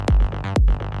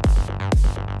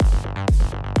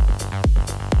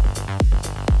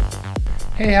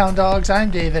Hey, Hound Dogs, I'm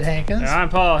David Hankins. And I'm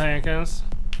Paul Hankins.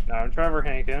 And I'm Trevor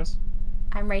Hankins.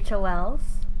 I'm Rachel Wells.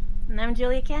 And I'm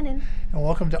Julia Cannon. And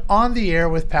welcome to On the Air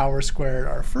with Power Squared,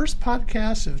 our first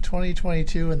podcast of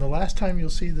 2022, and the last time you'll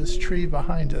see this tree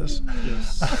behind us.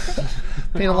 Yes.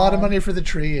 Paid a lot of money for the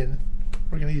tree, and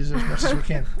we're going to use it as much as we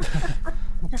can.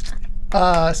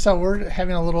 So we're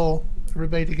having a little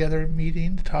everybody together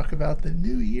meeting to talk about the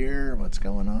new year, what's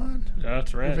going on.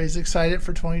 That's right. Everybody's excited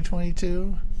for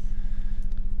 2022.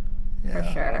 For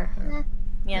sure.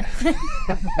 Yeah.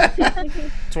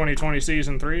 2020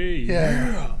 season 3.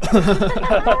 Yeah.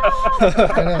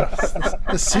 I know. It's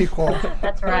the sequel.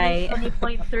 That's right.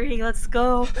 20.3, let's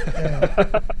go.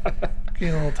 Yeah.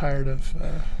 Getting a little tired of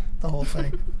the whole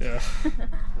thing. Yeah.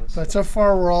 But so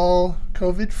far we're all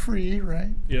COVID free,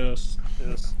 right? Yes.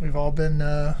 Yes. We've all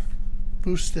been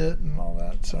boosted and all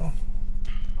that, so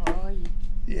Oh,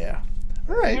 yeah.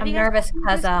 All right. I'm nervous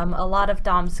because a lot of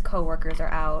Dom's coworkers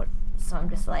are out, so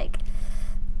I'm just like,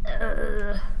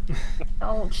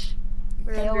 don't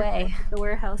stay away. the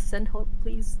warehouse, send help,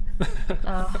 please.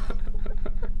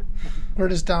 Where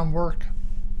does Dom work?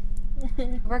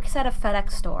 Works at a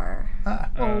FedEx store. Ah,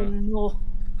 Oh no.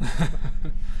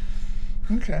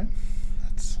 okay.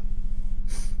 That's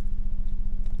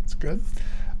good.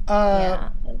 Yeah.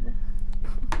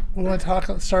 We want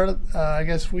to start. I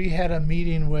guess we had a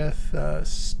meeting with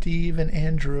Steve and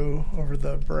Andrew over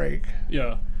the break.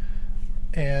 Yeah.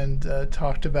 And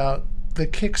talked about the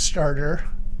Kickstarter,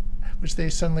 which they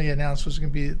suddenly announced was going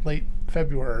to be late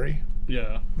February,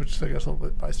 Yeah. which took us a little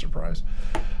bit by surprise.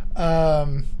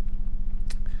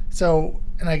 So,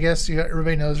 and I guess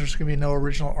everybody knows there's going to be no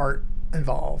original art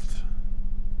involved,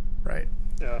 right?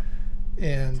 Yeah.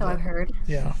 And So I've heard.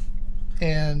 yeah.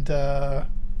 And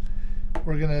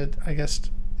we're going to, I guess,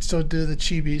 still do the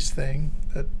Chibis thing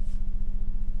that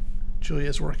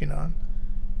Julia's working on.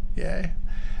 Yay.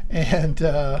 And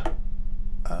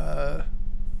I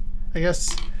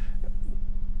guess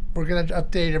we're going to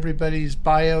update everybody's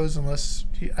bios unless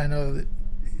I know that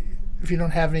if you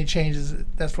don't have any changes,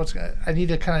 that's what's going to, I need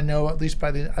to kind of know at least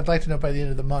I'd like to know by the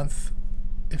end of the month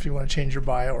if you want to change your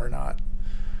bio or not.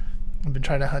 I've been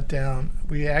trying to hunt down.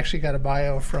 We actually got a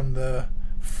bio from the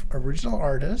original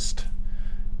artist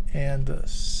and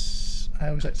I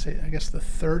always like to say, I guess the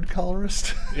third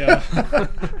colorist. Yeah.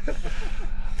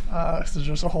 So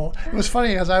there's a whole. It was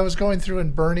funny as I was going through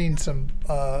and burning some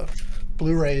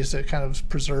Blu-rays to kind of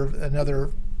preserve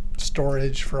another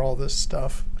storage for all this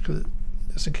stuff,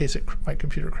 just in case my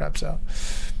computer craps out.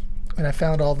 And I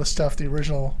found all the stuff the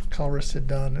original colorist had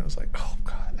done. It was like, oh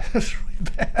god, that's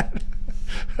really bad.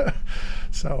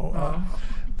 So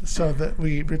that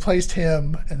we replaced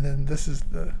him, and then this is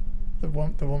the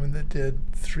woman that did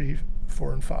 3,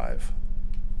 4, and 5.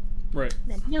 Right.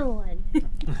 The new one.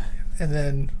 And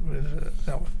then,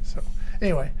 no, so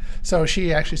anyway, so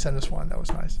she actually sent us one. That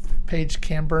was nice. Paige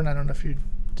Camburn, I don't know if did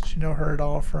you know her at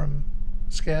all from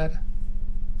SCAD?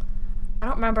 I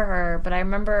don't remember her, but I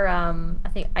remember,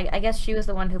 I guess she was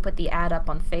the one who put the ad up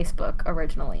on Facebook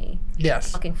originally.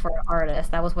 Yes. Looking for an artist.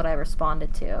 That was what I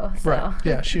responded to. So. Right.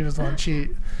 Yeah, she was the one.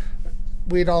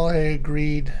 We'd all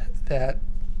agreed that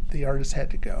the artist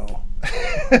had to go.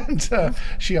 And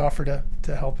she offered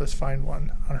to help us find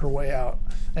one on her way out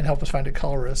and help us find a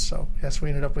colorist. So, yes, we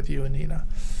ended up with you and Nina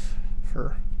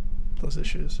for those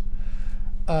issues.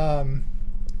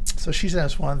 So she sent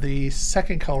us one. The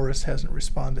second colorist hasn't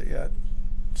responded yet.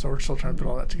 So we're still trying to put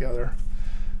all that together.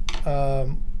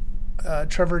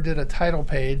 Trevor did a title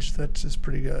page that is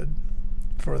pretty good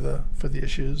for the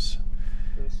issues.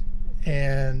 Yes.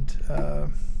 And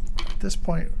at this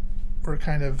point, we're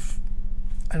kind of,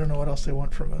 I don't know what else they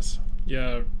want from us.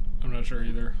 Yeah. I'm not sure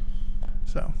either.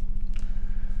 So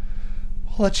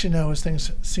we'll let you know as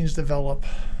things develop.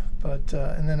 But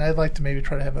and then I'd like to maybe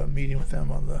try to have a meeting with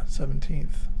them on the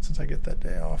 17th since I get that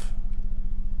day off.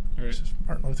 All right. Which is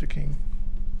Martin Luther King.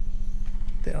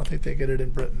 I don't think they get it in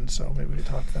Britain, so maybe we can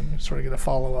talk to them and sort of get a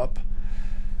follow-up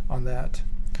on that.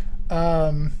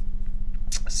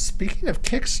 Speaking of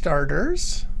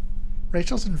Kickstarters,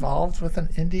 Rachel's involved with an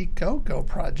Indiegogo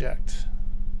project.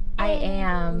 I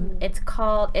am. It's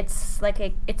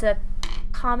a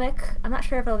comic. I'm not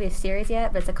sure if it'll be a series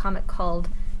yet, but it's a comic called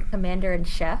Commander and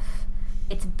Chef.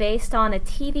 It's based on a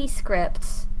TV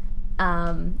script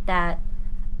that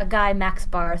a guy, Max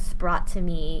Barth, brought to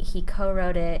me. He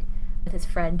co-wrote it with his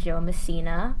friend Joe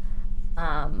Messina.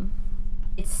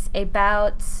 It's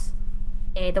about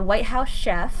the White House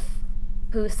chef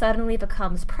who suddenly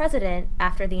becomes president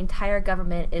after the entire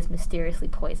government is mysteriously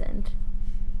poisoned.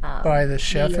 By the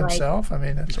chef himself? I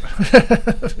mean, that's...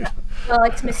 Well,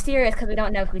 it's mysterious because we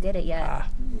don't know who did it yet.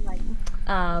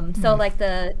 So like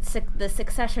the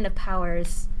succession of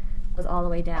powers goes all the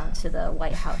way down to the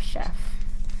White House chef.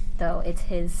 So it's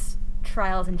his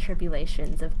trials and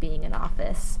tribulations of being in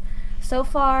office. So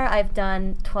far, I've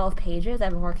done 12 pages.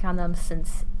 I've been working on them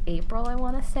since April, I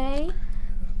want to say,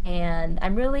 and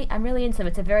I'm really into them.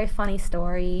 It's a very funny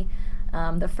story.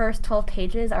 The first 12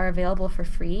 pages are available for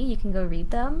free. You can go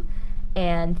read them.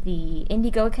 And the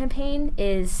Indiegogo campaign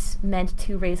is meant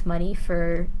to raise money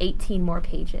for 18 more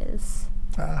pages.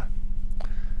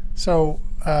 So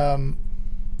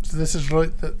this is really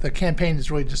the campaign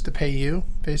is really just to pay you,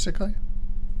 basically.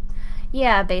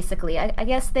 Yeah, basically. I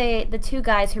guess the two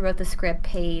guys who wrote the script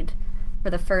paid for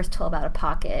the first 12 out of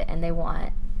pocket, and they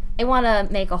want to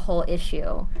make a whole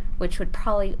issue, which would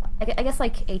probably, I guess,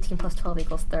 like 18 plus 12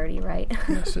 equals 30, right?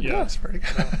 Yes, it Yeah. does. Very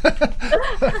good.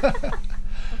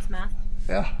 That's math.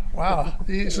 Yeah. Wow.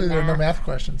 Usually there are no math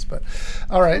questions, but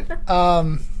all right.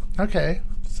 Okay.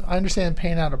 So I understand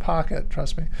paying out of pocket.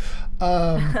 Trust me.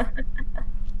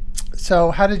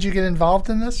 So how did you get involved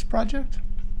in this project?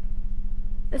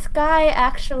 This guy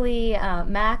actually,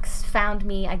 Max found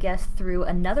me, I guess, through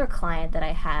another client that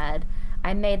I had.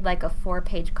 I made like a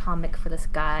 4-page comic for this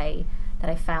guy that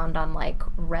I found on like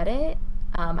Reddit.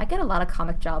 I get a lot of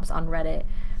comic jobs on Reddit.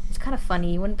 It's kind of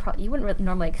funny. You wouldn't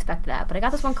normally expect that, but I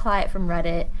got this one client from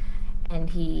Reddit,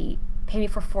 and he paid me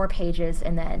for 4 pages,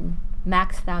 and then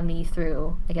Max found me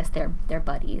through, I guess, their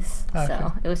buddies. Okay.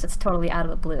 So it was just totally out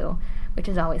of the blue, which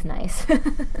is always nice.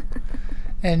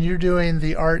 And you're doing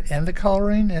the art and the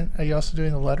coloring, and are you also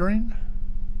doing the lettering?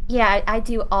 Yeah, I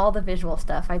do all the visual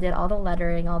stuff. I did all the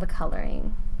lettering, all the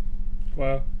coloring.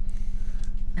 Wow.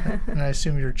 And I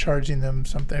assume you're charging them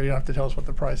something. You don't have to tell us what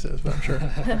the price is, but I'm sure.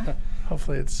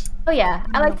 Hopefully it's. Oh yeah,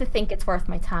 I like to think it's worth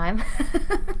my time.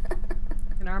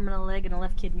 An arm and a leg and a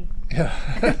left kidney. Yeah.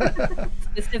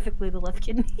 Specifically the left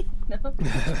kidney. No.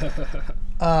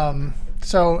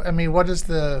 So, I mean, what is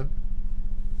the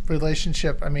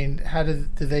relationship? I mean, how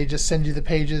did they just send you the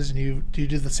pages, and do you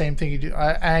do the same thing you do?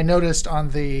 I noticed on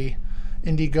the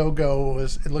Indiegogo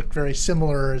it looked very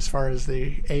similar as far as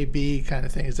the A/B kind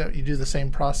of thing. Is that you do the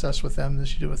same process with them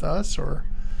as you do with us, or?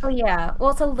 Oh yeah,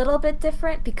 well it's a little bit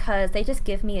different because they just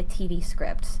give me a TV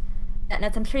script, and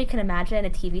as I'm sure you can imagine, a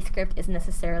TV script isn't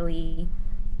necessarily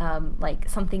like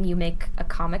something you make a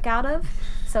comic out of.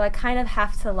 So I kind of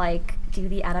have to like do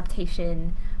the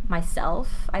adaptation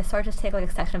myself. I sort of just take like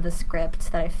a section of the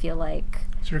script that I feel like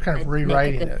So you're kind of would make a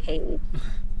rewriting good it. page.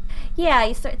 Yeah,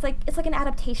 it's like an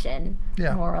adaptation,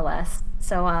 Yeah. more or less.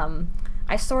 So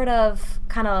I sort of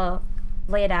kind of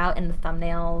lay it out in the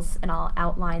thumbnails, and I'll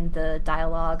outline the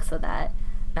dialogue so that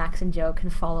Max and Joe can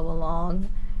follow along,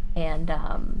 and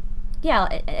yeah,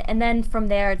 and then from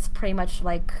there it's pretty much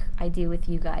like I do with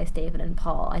you guys, David and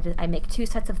Paul. I make 2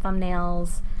 sets of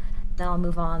thumbnails, then I'll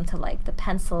move on to like the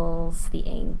pencils, the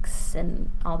inks,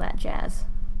 and all that jazz.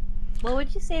 What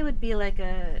would you say would be like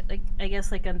a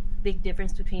big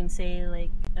difference between, say,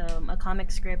 like a comic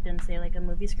script and, say, like a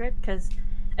movie script? Because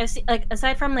I see, like,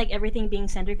 aside from like everything being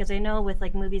centered, because I know with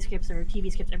like movie scripts or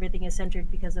TV scripts, everything is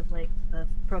centered because of like the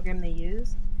program they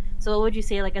use. So what would you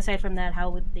say, like, aside from that,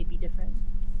 how would they be different?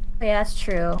 Yeah, that's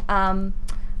true.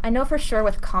 I know for sure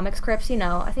with comic scripts,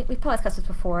 I think we've probably discussed this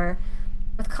before.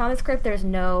 With comic script, there's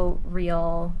no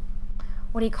real,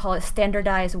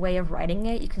 standardized way of writing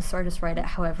it. You can sort of just write it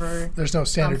however. There's no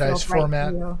standardized feels right to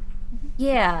format. you.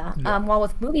 Yeah. Yeah. While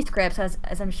with movie scripts,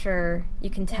 as I'm sure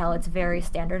you can tell, it's very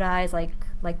standardized.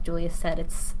 Like Julia said,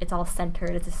 it's all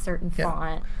centered. It's a certain Yeah.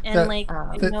 font. And The- like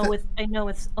I know with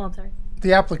oh, I'm sorry.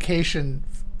 The application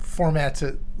formats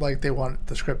it like they want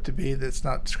the script to be. That's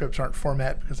not, scripts aren't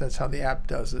format because that's how the app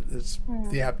does it.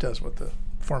 The app does what the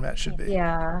format should be.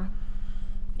 Yeah.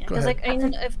 Yeah, Go because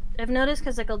ahead. I've noticed,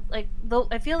 because though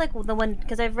I feel like the one,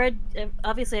 because I've read,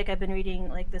 obviously, like, I've been reading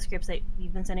like the scripts that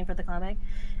you've been sending for the comic,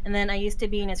 and then I used to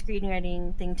be in a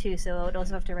screenwriting thing too, so I would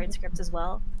also have to write scripts as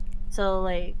well. So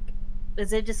like,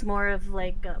 is it just more of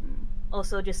like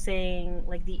also just saying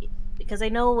like because I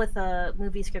know with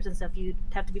movie scripts and stuff, you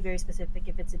have to be very specific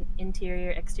if it's an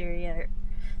interior, exterior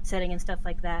setting and stuff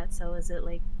like that. So is it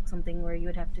like something where you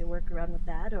would have to work around with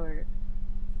that, or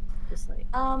just like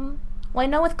Well, I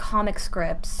know with comic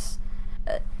scripts,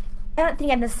 I don't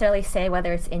think I'd necessarily say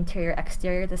whether it's interior or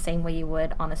exterior the same way you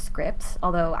would on a script,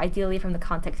 although ideally from the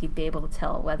context you'd be able to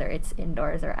tell whether it's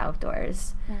indoors or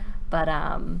outdoors. Yeah. But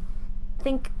I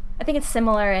think it's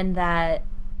similar in that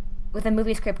with a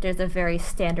movie script there's a very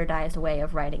standardized way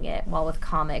of writing it, while with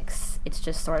comics it's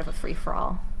just sort of a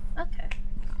free-for-all. okay.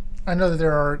 I know that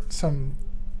there are some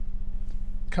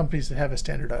companies that have a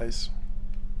standardized.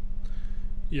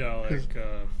 Yeah, like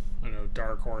I know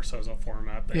Dark Horse has a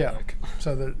format they Yeah. like.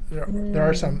 So there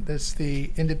are some. It's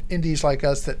the indies like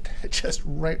us that just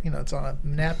write. It's on a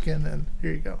napkin, and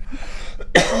here you go.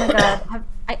 Oh my god.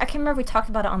 I can't remember if we talked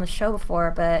about it on the show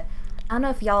before, but I don't know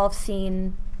if y'all have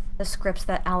seen the scripts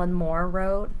that Alan Moore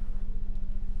wrote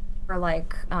for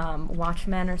like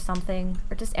Watchmen or something,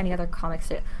 or just any other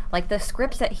comics. Like the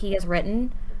scripts that he has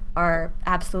written are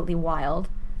absolutely wild,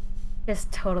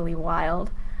 just totally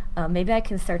wild. Maybe I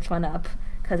can search one up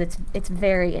because it's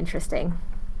very interesting.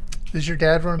 Does your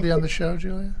dad want to be on the show,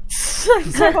 Julia?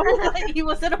 He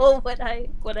wasn't home when I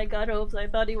got home, so I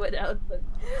thought he went out. But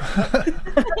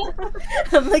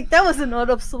I'm like, that was an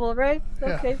noticeable, right?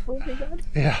 Yeah. Okay, moving on.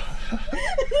 Yeah.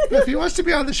 If he wants to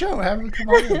be on the show, have him come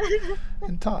on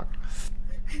and talk.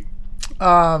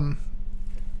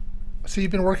 So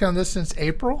you've been working on this since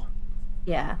April?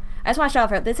 Yeah, I just want to show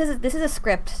off. This is a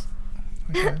script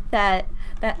Okay. that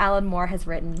Alan Moore has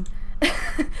written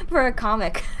for a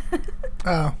comic.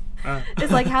 Oh.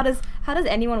 It's like how does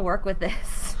anyone work with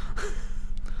this?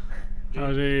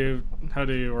 How do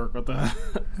you work with that?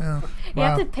 Yeah. You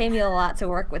have to pay me a lot to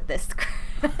work with this script.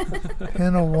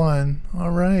 And a 1.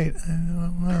 All right.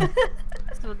 Wow.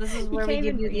 So this is where we can't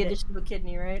give even you the read it. addition of a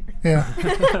kidney, right? Yeah.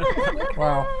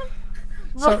 Wow.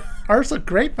 So ours look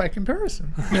great by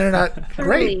comparison. They're not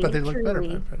great, but they look better by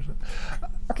truly. comparison.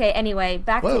 Okay, anyway,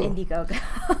 back Whoa. to Indiegogo.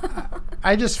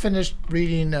 I just finished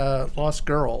reading Lost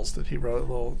Girls that he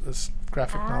wrote, this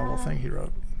graphic novel thing he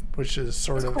wrote, which is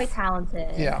sort He's of quite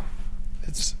talented. yeah,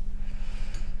 it's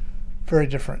very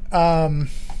different. Yeah,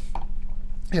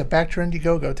 back to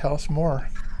Indiegogo. Tell us more.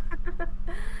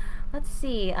 Let's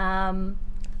see. I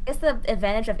guess the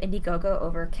advantage of Indiegogo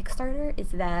over Kickstarter is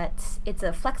that it's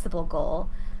a flexible goal.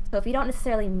 So if you don't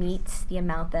necessarily meet the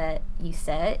amount that you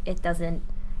set, it's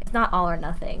not all or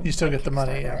nothing. You still like get the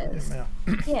money. Kickstarter is. Yeah.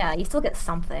 Yeah, you still get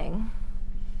something.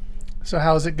 So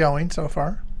how's it going so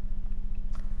far?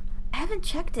 I haven't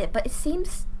checked it, but it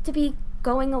seems to be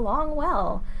going along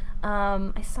well.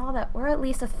 I saw that we're at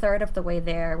least a third of the way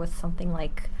there with something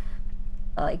like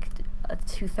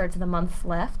 2/3 of the month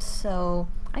left. So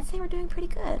I'd say we're doing pretty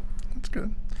good. That's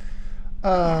good.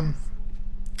 How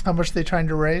much are they trying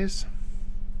to raise?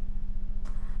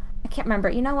 I can't remember.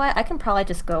 You know what? I can probably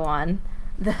just go on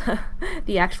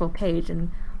the actual page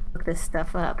and look this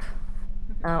stuff up.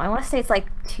 I want to say it's like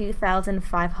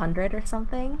 2,500 or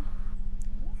something.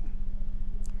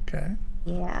 Okay.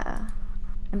 Yeah.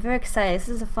 I'm very excited. This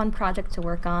is a fun project to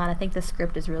work on. I think the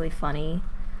script is really funny.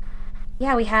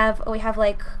 Yeah, we have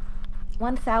like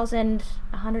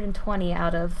 1,120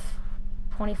 out of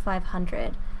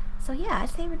 2,500. So yeah, I'd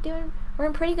say we're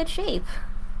in pretty good shape.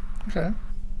 Okay.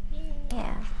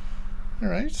 Yeah. All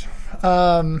right.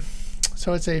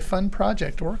 So it's a fun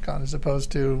project to work on as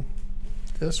opposed to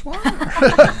this one?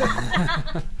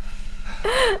 I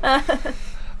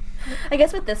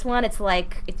guess with this one, it's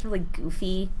really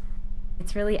goofy.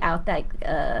 It's really out that.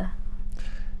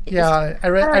 Yeah, I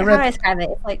read. How do I describe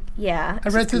it? It's like, yeah. I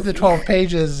read through the 12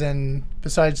 pages, and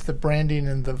besides the branding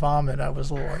and the vomit, I was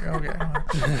a little like, okay.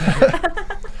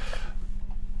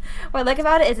 What I like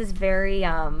about it is it's very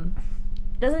it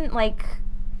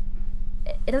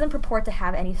doesn't purport to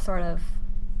have any sort of.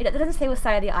 It doesn't say what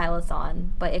side of the aisle it's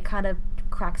on, but it kind of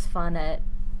cracks fun at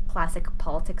classic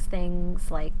politics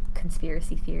things like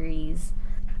conspiracy theories.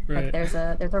 Right. Like there's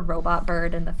a robot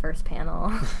bird in the first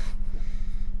panel.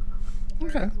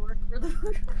 Okay. Work for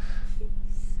the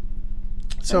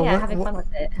So yeah, having fun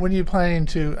with it. when are you planning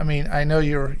to? I mean, I know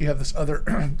you have this other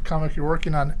comic you're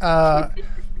working on.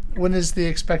 When is the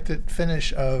expected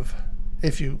finish of?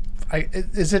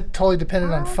 Is it totally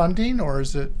dependent on funding, or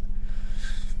is it?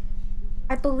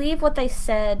 I believe what they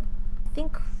said. I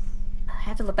think I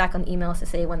have to look back on emails to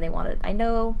say when they want it. I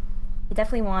know they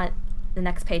definitely want the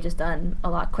next pages done a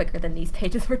lot quicker than these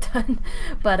pages were done,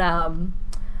 but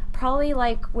probably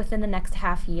like within the next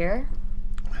half year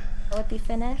it would be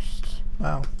finished.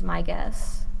 Wow. Is my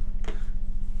guess.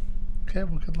 Okay.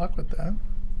 Well, good luck with that.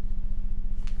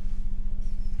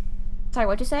 Sorry,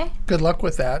 what'd you say? Good luck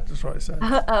with that. That's what I said.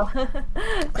 Oh,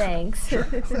 thanks. I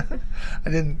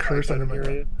didn't curse under my breath.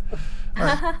 Period.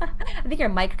 I think your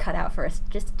mic cut out for us.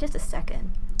 Just a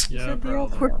second. Yeah, Said the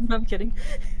probably. awkward. No, I'm kidding.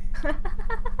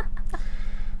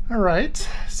 All right.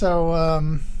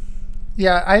 So,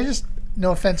 yeah, I just,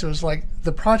 no offense, it was like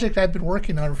the project I've been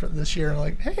working on for this year.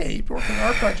 Like, hey, you've been working on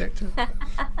our project too.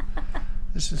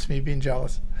 This is me being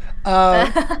jealous.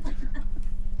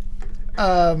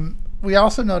 We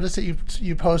also noticed that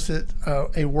you posted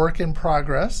a work in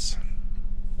progress.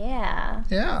 Yeah.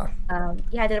 Yeah.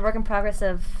 Yeah, I did a work in progress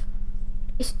of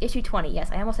issue 20. Yes,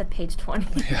 I almost said page 20.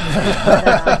 We're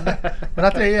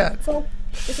not there yet. So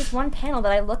there's this one panel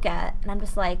that I look at, and I'm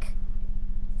just like,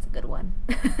 it's a good one.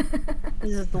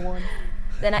 This is the one.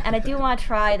 And I do want to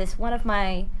try this. One of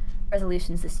my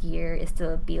resolutions this year is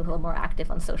to be a little more active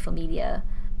on social media.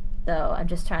 So I'm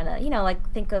just trying to,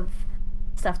 like think of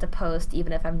stuff to post,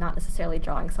 even if I'm not necessarily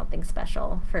drawing something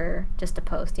special for just to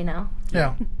post,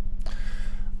 Yeah.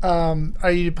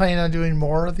 Are you planning on doing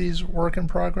more of these work in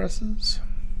progresses?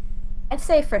 I'd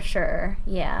say for sure,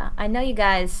 yeah. I know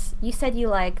you said you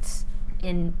liked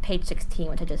in page 16,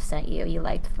 which I just sent you, you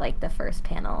liked like the first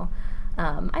panel.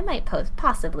 I might post,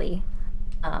 possibly.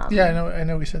 Yeah, I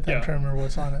know we said that. Yeah. I'm trying to remember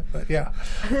what's on it, but yeah.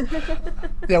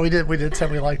 Yeah, we did say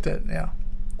we liked it, yeah.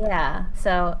 Yeah,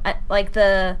 so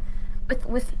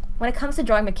with when it comes to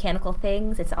drawing mechanical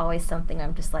things, it's always something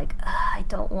I'm just like, I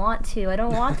don't want to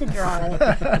draw it.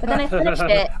 But then I finished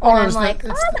it, and I'm like,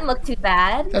 that doesn't look too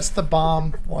bad. That's the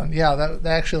bomb one. Yeah, that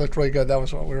actually looked really good. That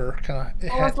was what we were kind of...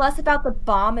 Well, it's less about the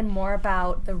bomb and more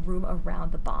about the room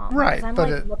around the bomb. Right, 'Cause I'm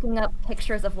but looking up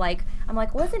pictures of what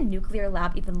does a nuclear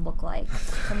lab even look like?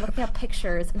 I'm looking up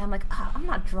pictures, and I'm like, I'm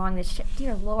not drawing this shit.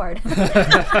 Dear Lord.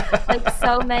 Like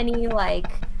so many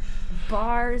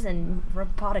bars and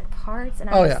robotic parts, and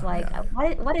I'm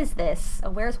what is this? A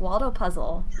Where's Waldo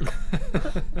puzzle?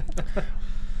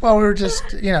 Well, we were just,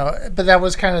 but that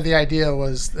was kind of the idea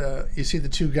was you see the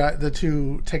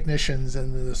two technicians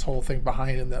and this whole thing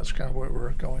behind them. That's kind of what we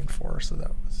were going for. So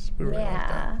we really liked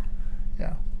that.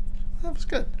 Yeah, that was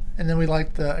good. And then we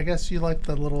liked I guess you liked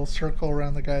the little circle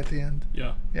around the guy at the end.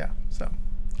 Yeah. Yeah. So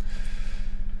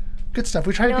good stuff.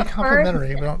 We try to be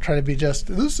complimentary. We don't try to be just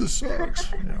this sucks.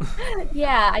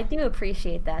 Yeah, I do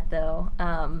appreciate that though.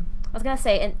 I was gonna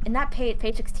say in that page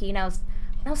 16, when I was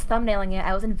thumbnailing it,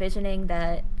 I was envisioning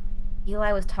that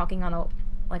Eli was talking on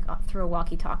through a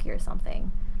walkie-talkie or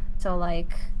something. So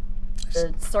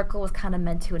the circle was kind of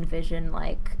meant to envision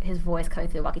his voice coming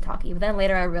through the walkie-talkie. But then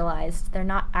later I realized they're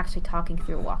not actually talking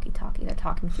through a walkie-talkie. They're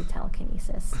talking through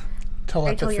telekinesis.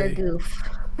 Telepathy. Rachel, you're a goof.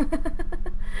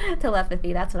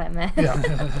 Telepathy, that's what I meant.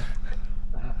 Yeah.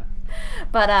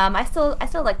 But I still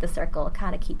like the circle. It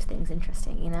kind of keeps things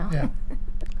interesting, Yeah.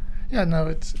 Yeah, no,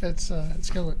 it's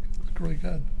gonna look really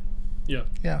good. Yeah.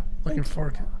 Yeah. Looking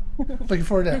forward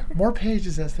to more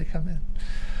pages as they come in.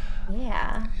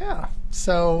 Yeah. Yeah.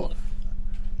 So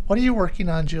what are you working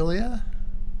on, Julia?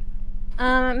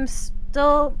 I'm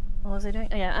still. What was I doing?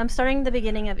 Oh, yeah, I'm starting the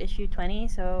beginning of issue 20,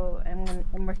 so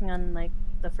I'm working on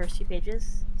the first 2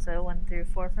 pages, so 1 through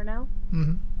 4 for now.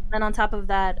 Mm-hmm. Then on top of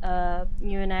that,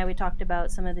 you and I, we talked about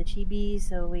some of the chibis,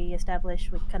 so we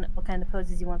established what kind of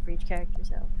poses you want for each character.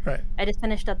 So Right. I just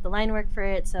finished up the line work for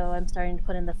it, so I'm starting to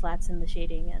put in the flats and the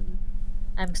shading, and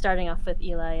I'm starting off with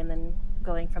Eli and then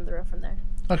going from the row from there.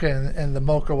 Okay, and the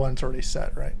Mocha one's already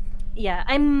set, right? Yeah,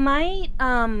 I might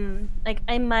render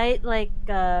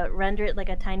it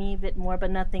a tiny bit more, but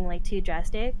nothing too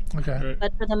drastic. Okay. Right.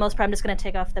 But for the most part, I'm just gonna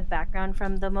take off the background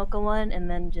from the Mocha one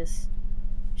and then just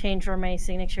change where my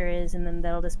signature is, and then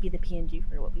that'll just be the PNG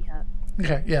for what we have.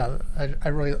 Okay. Yeah, I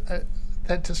really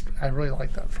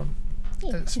like that from,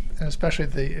 and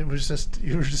especially you were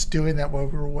just doing that while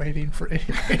we were waiting for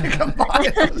anybody to come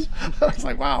by. I was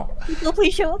like, wow. People,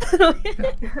 please show up.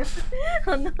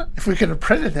 Oh no. If we could have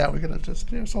printed that, we could have just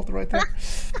sold it right there.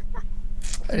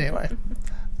 Anyway,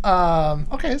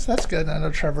 okay, so that's good. I know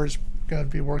Trevor's going to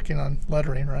be working on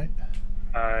lettering, right?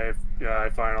 I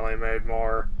finally made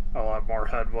a lot more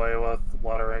headway with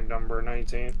lettering number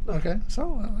 19. Okay,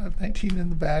 so I have 19 in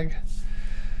the bag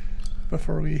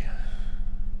before we,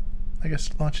 I guess,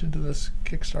 launch into this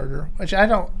Kickstarter. Which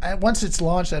once it's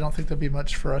launched, I don't think there'll be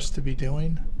much for us to be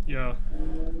doing. Yeah.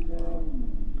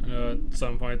 I know at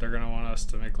some point they're gonna want us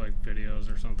to make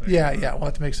videos or something. Yeah, we'll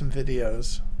have to make some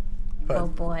videos. But Oh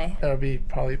boy. that'll be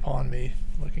probably Paul and me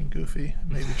looking goofy,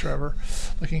 maybe Trevor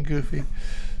looking goofy.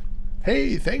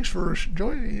 Hey, thanks for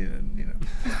joining.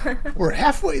 And, we're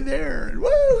halfway there. And, woo,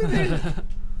 we made it.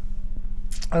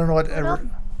 I don't know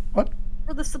what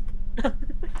For the support.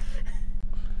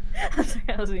 I'm sorry,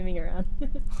 I was zooming around.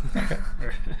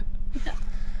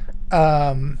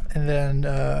 And then,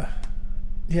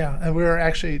 and we were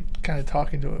actually kind of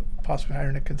talking to possibly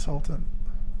hiring a consultant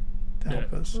to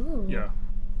help us. Ooh. Yeah.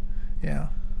 Yeah,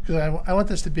 because I want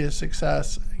this to be a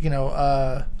success.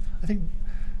 I think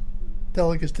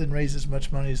Delegates didn't raise as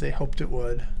much money as they hoped it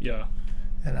would, Yeah.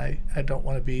 and I don't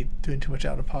want to be doing too much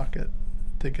out of pocket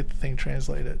to get the thing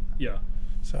translated. Yeah.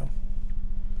 So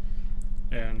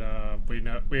And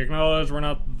we acknowledge we're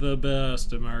not the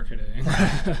best at marketing.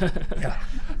 yeah,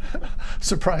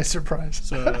 surprise.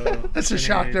 So That's a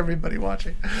shock to everybody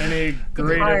watching. Any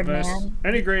great hard, advice? man.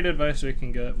 Any great advice we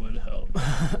can get would help.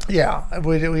 Yeah,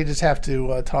 we just have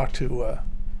to talk to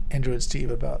Android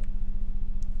Steve about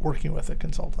working with a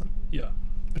consultant, Yeah.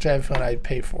 which I have fun. I'd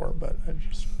pay for, but I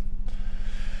just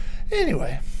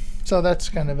anyway. So that's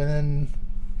kind of, and then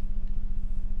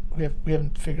we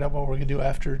haven't figured out what we're gonna do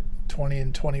after 20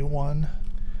 and 21.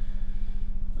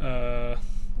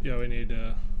 Yeah, we need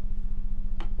to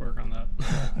work on that.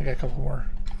 I got a couple more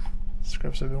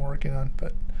scripts I've been working on,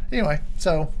 but anyway.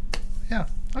 So yeah,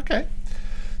 okay.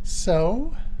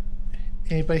 So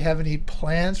anybody have any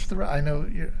plans for the? I know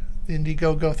the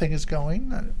Indiegogo thing is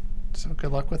going, so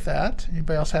good luck with that.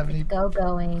 Anybody else have any? Go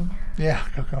going. Yeah,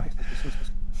 go going.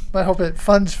 But I hope it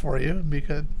funds for you. It'd be a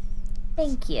good,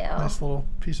 Thank you. nice little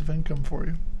piece of income for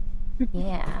you.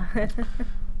 Yeah.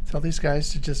 Tell these guys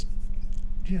to just,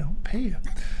 pay you.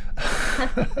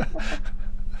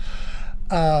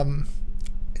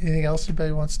 Anything else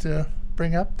anybody wants to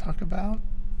bring up, talk about?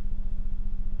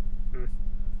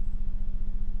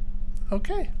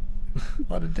 Okay.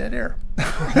 A lot of dead air.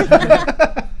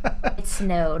 It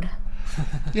snowed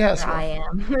Yes. where I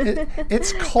am.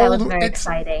 It's That cold. was very it's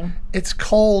exciting. It's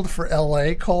cold for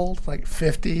LA, cold, like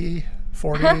 50,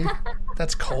 40.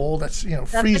 That's cold. That's,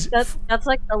 freezing. That's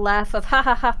like the laugh of ha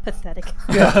ha ha, pathetic.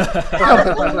 Yeah.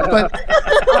 No, but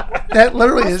that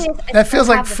literally is, Honestly, I that still feels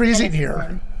like have the freezing finish here.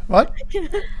 line. What?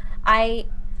 I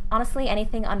honestly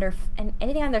anything under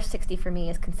 60 for me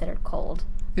is considered cold.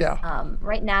 Yeah.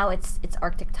 Right now it's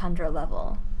Arctic tundra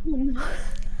level.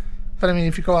 But I mean,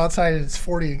 if you go outside and it's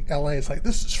 40 in LA, it's like,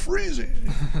 this is freezing.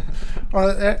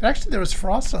 Or actually, there was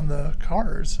frost on the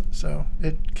cars, so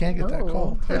it can get that Ooh.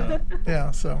 cold. Yeah. Yeah,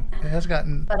 so it has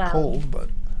gotten But, cold, but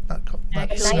not cold.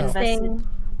 Not Actually, snow. Nice thing.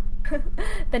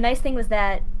 The nice thing was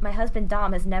that my husband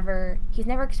Dom he's never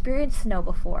experienced snow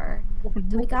before. So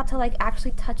we got to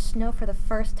actually touch snow for the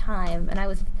first time, and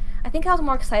I think I was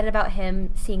more excited about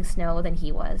him seeing snow than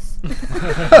he was.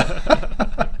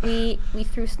 We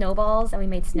threw snowballs and we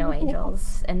made snow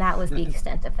angels, and that was the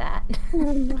extent of that. I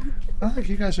don't think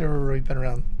you guys have ever really been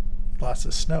around lots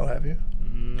of snow, have you?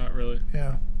 Not really.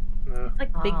 Yeah. No.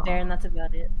 Like Big Bear, and that's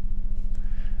about it.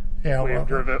 Yeah,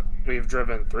 We've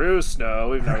driven through snow.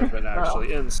 We've never been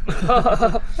actually in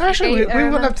snow. actually, we Hey,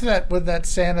 went up to that with that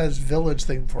Santa's Village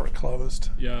thing before it closed.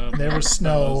 Yeah. There was That was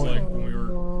snow. like when we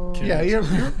were kids.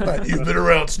 Yeah, but you've been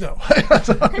around snow.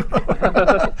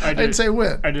 I didn't say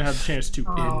when. I didn't have the chance to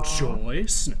enjoy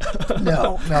snow.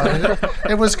 No.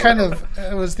 It was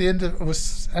it was the end of, it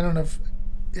was, I don't know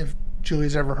if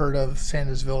Julie's ever heard of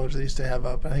Santa's Village they used to have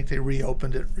up. I think they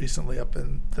reopened it recently up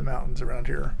in the mountains around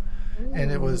here.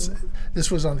 And this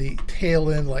was on the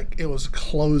tail end, like it was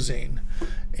closing.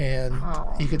 And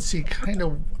you could see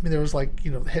there was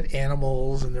had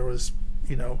animals and there was,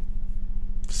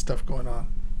 stuff going on.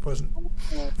 It wasn't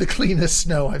the cleanest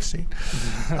snow I've seen.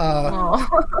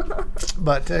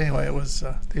 But anyway, it was,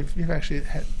 you've actually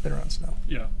been around snow.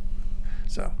 Yeah.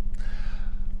 So,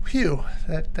 phew,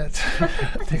 that's the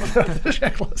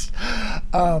checklist.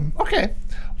 Okay,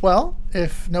 well,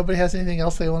 if nobody has anything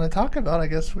else they want to talk about, I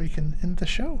guess we can end the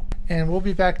show. And we'll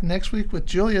be back next week with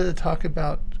Julia to talk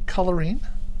about coloring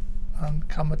on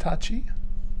Kamatachi.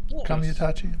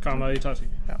 Kamatachi. Kamatachi.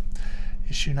 Yeah.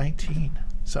 Issue 19.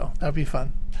 So that'll be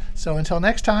fun. So until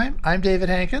next time, I'm David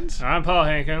Hankins. I'm Paul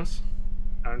Hankins.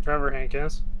 I'm Trevor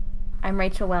Hankins. I'm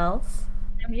Rachel Wells.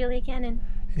 I'm Julia Cannon.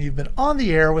 And you've been on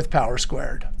the air with Power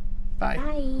Squared. Bye.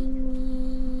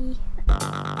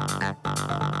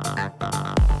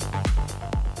 Bye.